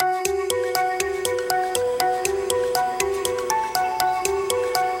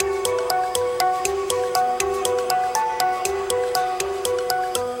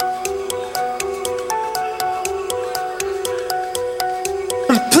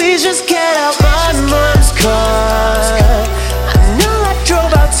please just get out my mom's car. I know I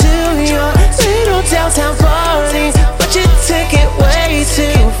drove out to your little downtown party, but you took it way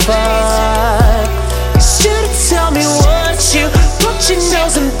too far. You should've told me what you put your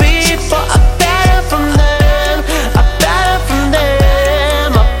nose in before. I better from them, I better from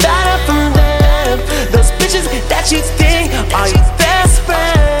them, I better from them. Those bitches that you think are your best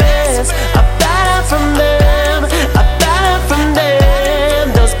friends, I better from them, I better from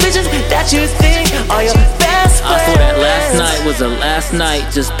them. Those bitches that you think are your best friends. I thought that last night was the last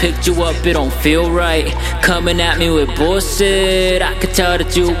night. Just picked you up, it don't feel right. Coming at me with bullshit, I could tell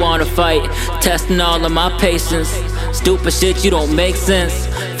that you wanna fight. Testing all of my patience, stupid shit, you don't make sense.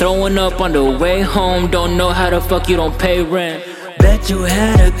 Throwing up on the way home, don't know how the fuck you don't pay rent. Bet you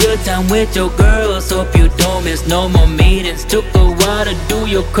had a good time with your girls, hope you don't miss no more meetings. Took a while to do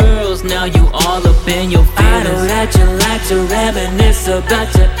your curls, now you all up in your feelings. I know that you like to reminisce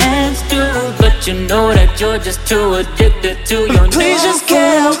about your ex too, but you know that you're just too addicted to your new Please just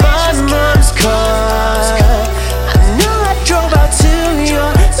get out my mom's car. I know I drove out to your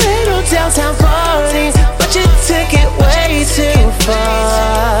little downtown party, but you took it way too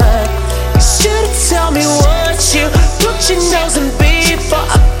far. You should've told me what you put your nose in before.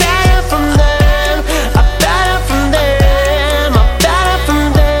 I better from them, I better from them, I better from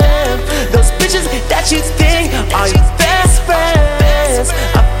them. Those bitches that you think are your best friends,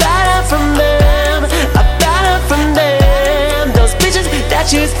 I better from them, I better from them. Those bitches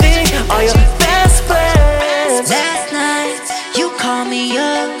that you think are your best friends. Last night, you called me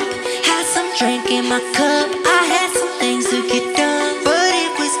up, had some drink in my cup. I had some things to get done, but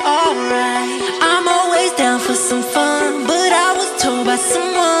it was alright. I'm always down for some fun, but I was told by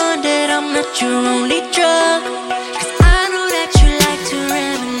someone that I'm not your only drug.